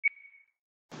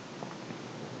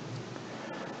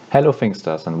Hello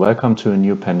Finxters and welcome to a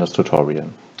new Pandas tutorial.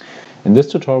 In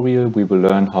this tutorial we will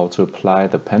learn how to apply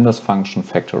the Pandas function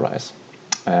factorize.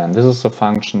 And this is a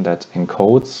function that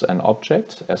encodes an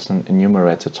object as an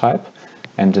enumerator type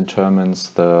and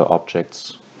determines the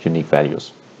object's unique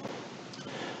values.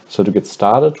 So to get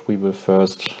started we will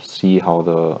first see how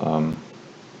the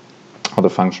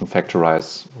function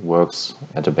factorize works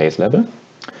at a base level.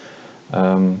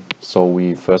 So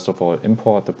we first of all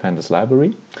import the Pandas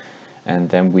library.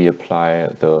 And then we apply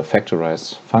the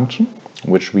factorize function,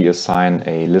 which we assign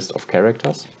a list of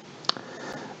characters.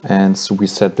 And so we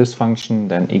set this function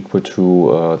then equal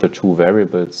to the two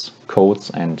variables codes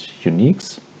and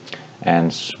uniques.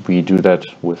 And we do that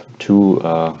with two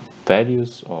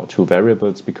values or two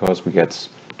variables because we get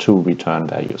two return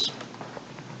values.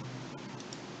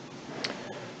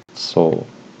 So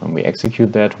when we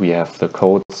execute that, we have the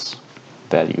codes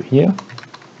value here.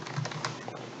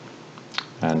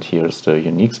 And here's the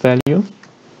uniques value.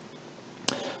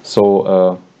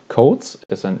 So codes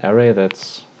is an array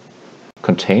that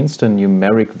contains the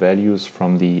numeric values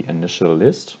from the initial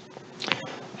list.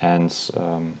 And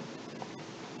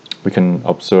we can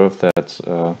observe that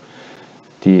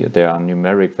there are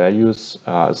numeric values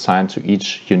assigned to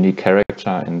each unique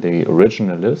character in the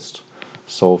original list.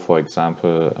 So for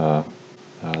example,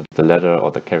 the letter or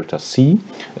the character C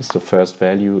is the first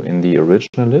value in the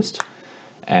original list.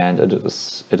 And it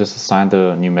is assigned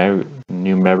the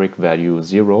numeric value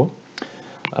 0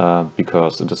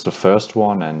 because it is the first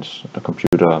one and the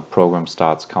computer program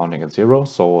starts counting at 0.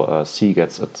 So C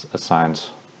gets assigned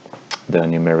the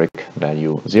numeric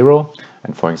value 0.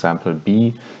 And for example,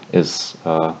 B is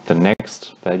the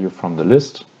next value from the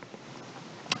list.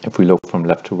 If we look from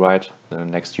left to right, the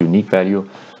next unique value.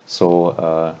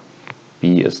 So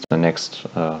B is the next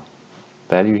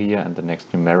value here, and the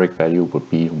next numeric value would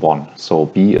be 1. So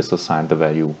B is assigned the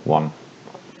value 1.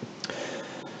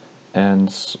 And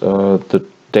the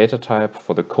data type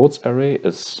for the codes array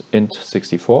is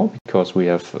int64 because we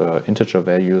have integer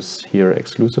values here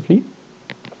exclusively.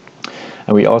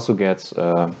 And we also get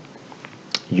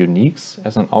uniques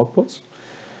as an output.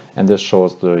 And this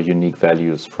shows the unique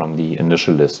values from the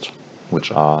initial list,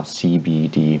 which are C, B,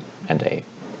 D, and A.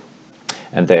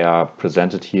 And they are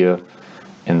presented here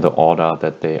in the order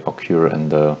that they occur in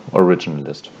the original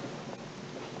list.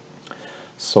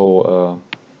 So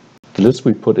the list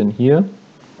we put in here,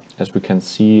 as we can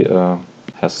see,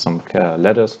 has some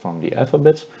letters from the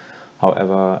alphabet.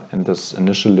 However, in this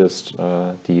initial list,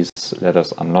 these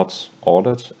letters are not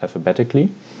ordered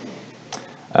alphabetically.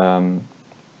 And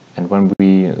when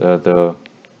the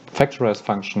factorize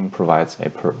function provides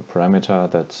a parameter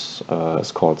that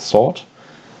is called sort,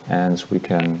 and we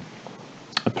can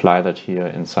apply that here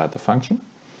inside the function,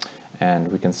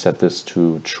 and we can set this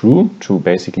to true to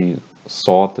basically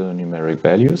sort the numeric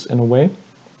values in a way.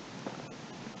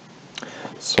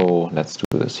 So let's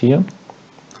do this here.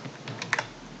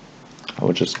 I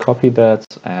will just copy that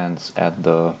and add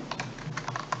the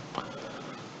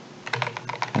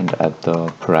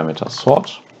parameter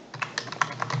sort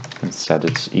and set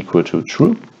it equal to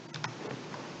true.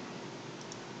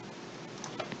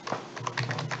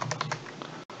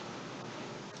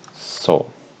 So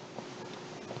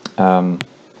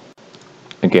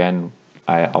again,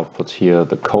 I output here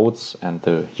the codes and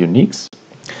the uniques,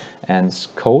 and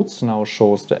codes now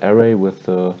shows the array with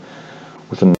the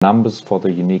numbers for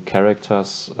the unique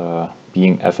characters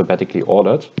being alphabetically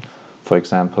ordered. For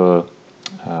example,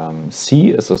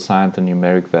 C is assigned the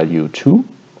numeric value 2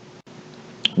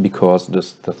 because it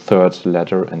is the third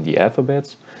letter in the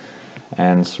alphabet.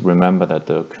 And remember that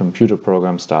the computer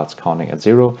program starts counting at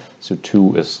 0, so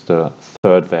 2 is the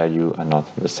third value and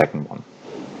not the second one.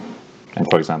 And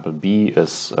for example, B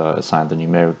is assigned the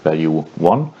numeric value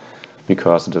 1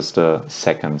 because it is the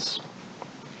second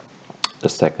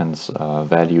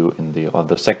value in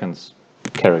the second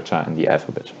character in the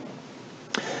alphabet.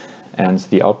 And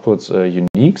the output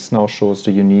uniques now shows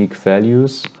the unique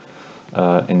values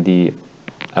in the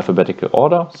alphabetical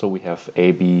order. So we have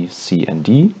A, B, C, and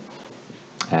D.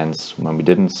 And when we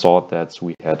didn't sort that,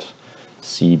 we had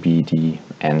C, B, D,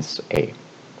 and A.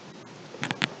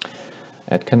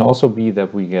 It can also be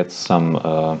that we get some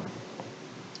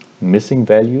missing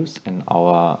values in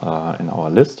our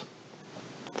list.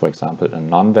 For example, a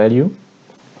non-value.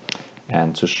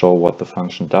 And to show what the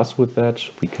function does with that,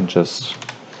 we can just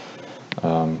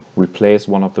replace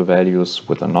one of the values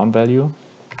with a non-value.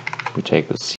 We take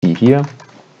the C here,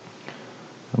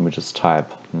 and we just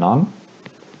type none.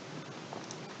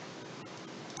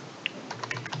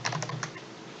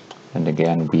 And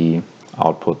again, we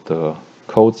output the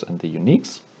codes and the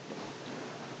uniques.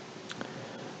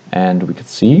 And we could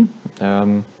see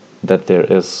that there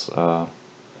is a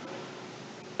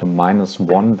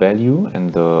 -1 value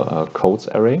in the codes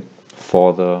array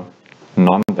for the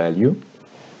non-value.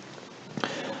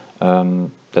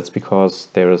 That's because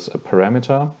there is a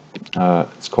parameter,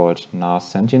 it's called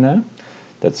nar_sentinel,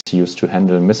 that's used to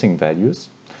handle missing values.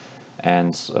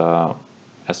 And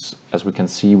as we can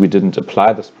see, we didn't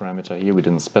apply this parameter here, we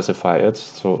didn't specify it.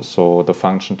 So the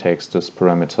function takes this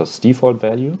parameter's default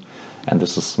value, and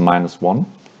this is -1.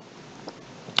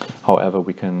 However,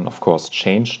 we can, of course,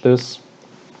 change this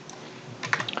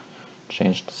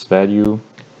value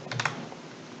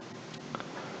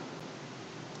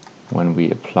when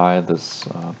we apply this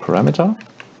parameter.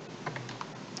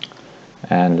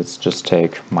 And let's just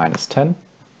take -10.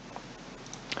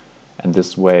 And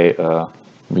this way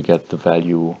we get the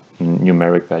value,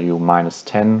 numeric value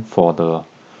 -10 for the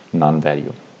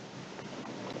non-value.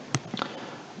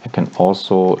 I can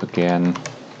also again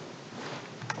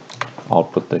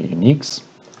output the uniques.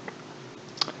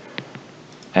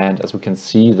 And as we can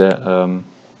see, that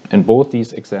in both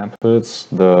these examples,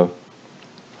 the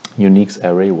uniques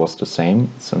array was the same.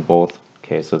 It's in both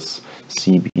cases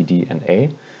C, B, D, and A,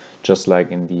 just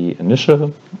like in the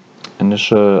initial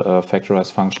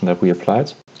factorize function that we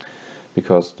applied,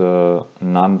 because the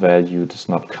non-value does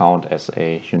not count as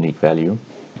a unique value.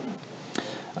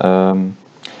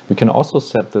 We can also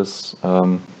set this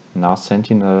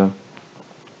nar_sentinel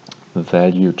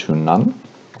value to none,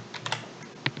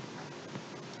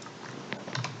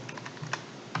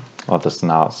 or this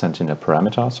nar_sentinel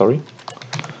parameter, sorry.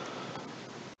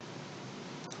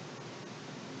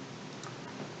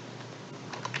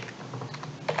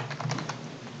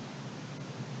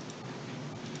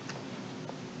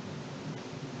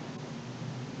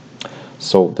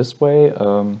 So this way,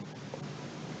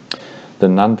 the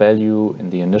non-value in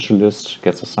the initial list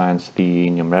gets assigned the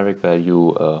numeric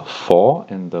value 4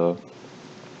 in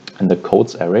the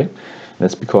codes array. And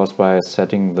that's because by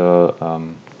setting the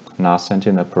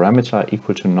nar_sentinel parameter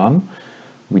equal to none,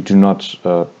 we do not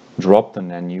drop the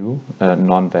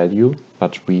non-value,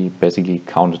 but we basically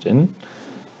count it in.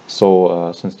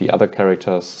 So since the other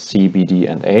characters C, B, D,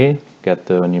 and A get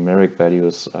the numeric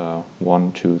values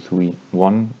 1, 2, 3,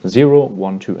 1, 0,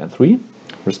 1, 2, and 3,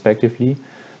 respectively,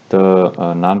 the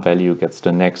non-value gets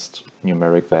the next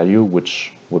numeric value,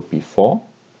 which would be 4.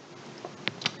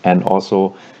 And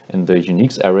also in the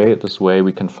uniques array, this way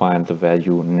we can find the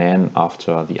value nan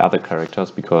after the other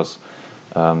characters, because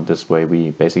this way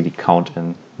we basically count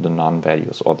in the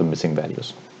non-values or the missing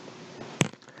values.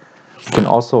 We can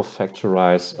also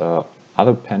factorize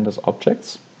other pandas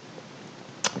objects.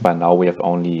 By now we have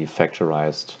only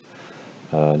factorized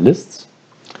lists,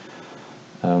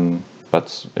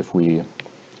 but if we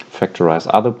factorize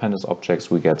other pandas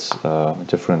objects, we get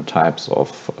different types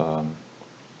of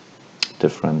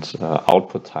different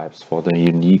output types for the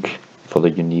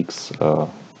uniques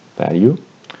value.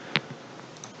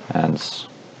 And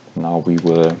now we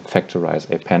will factorize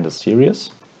a Panda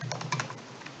series.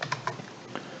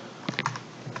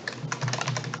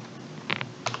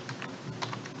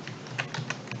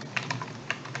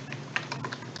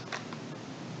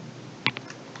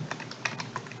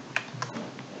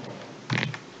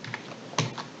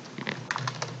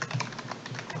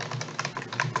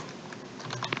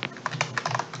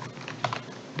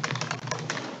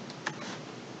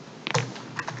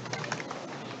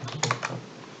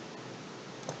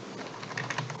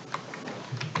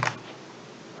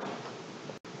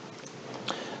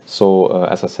 So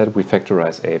as I said, we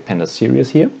factorize a Panda series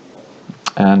here,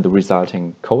 and the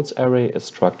resulting codes array is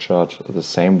structured the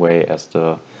same way as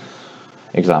the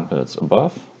examples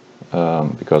above,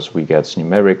 because we get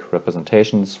numeric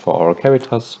representations for our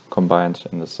characters combined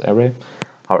in this array.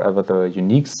 However, the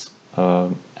uniques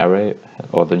array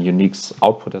or the uniques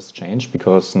output has changed,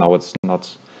 because now it's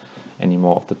not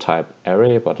anymore of the type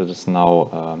array, but it is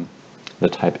now the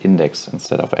type index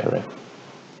instead of array.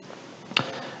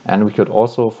 And we could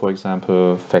also, for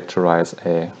example, factorize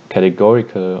a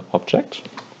categorical object.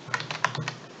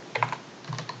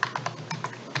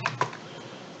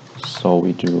 So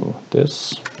we do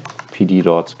this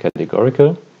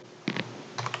pd.categorical.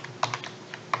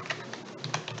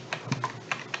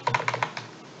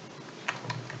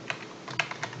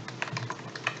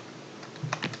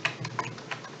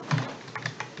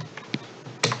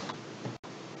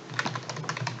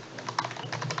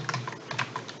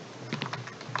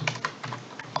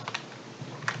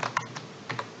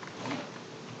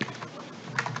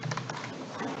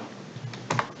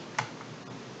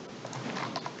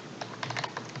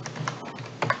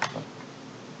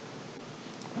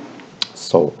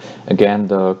 So again,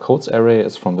 the codes array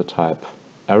is from the type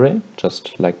array,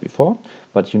 just like before,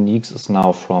 but uniques is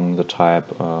now from the type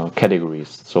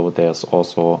categories. So there's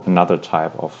also another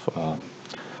type of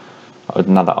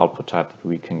another output type that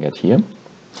we can get here.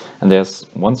 And there's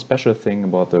one special thing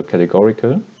about the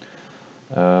categorical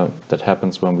that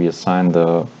happens when we assign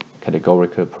the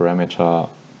categorical parameter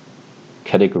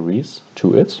categories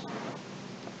to it.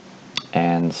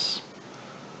 And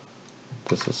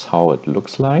this is how it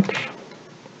looks like.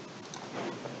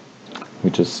 We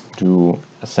just do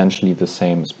essentially the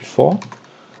same as before,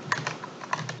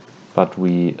 but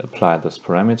we apply this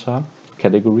parameter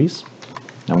categories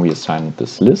and we assign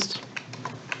this list.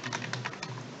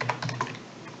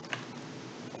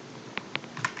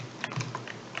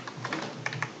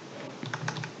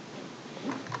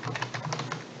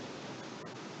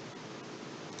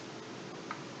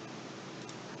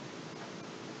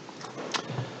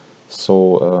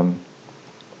 So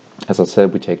as I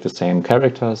said, we take the same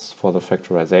characters for the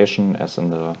factorization as in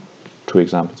the two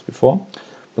examples before,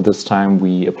 but this time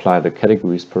we apply the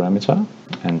categories parameter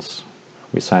and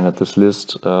we assign it this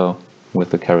list with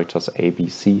the characters A, B,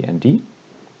 C, and D,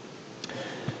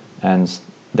 and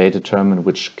they determine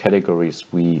which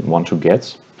categories we want to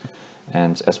get.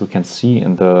 And as we can see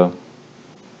in the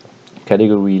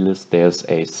category list, there's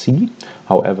a C.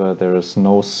 However, there is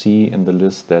no C in the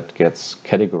list that gets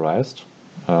categorized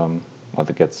or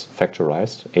that gets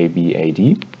factorized, A, B, A,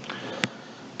 D.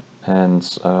 And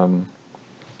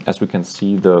as we can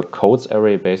see, the codes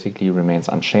array basically remains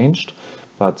unchanged,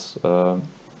 but the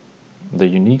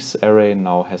uniques array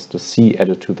now has the C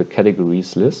added to the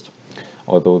categories list,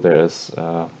 although there is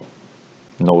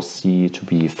no C to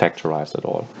be factorized at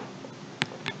all.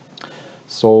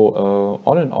 So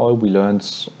all in all, we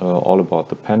learned all about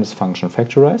the Pandas function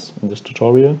factorize in this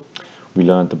tutorial. We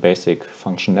learned the basic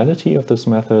functionality of this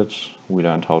method. We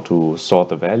learned how to sort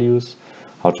the values,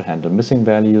 how to handle missing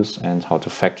values, and how to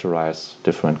factorize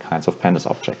different kinds of Pandas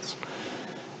objects.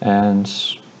 And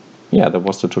yeah, that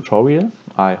was the tutorial.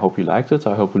 I hope you liked it.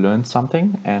 I hope you learned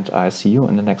something, and I see you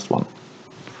in the next one.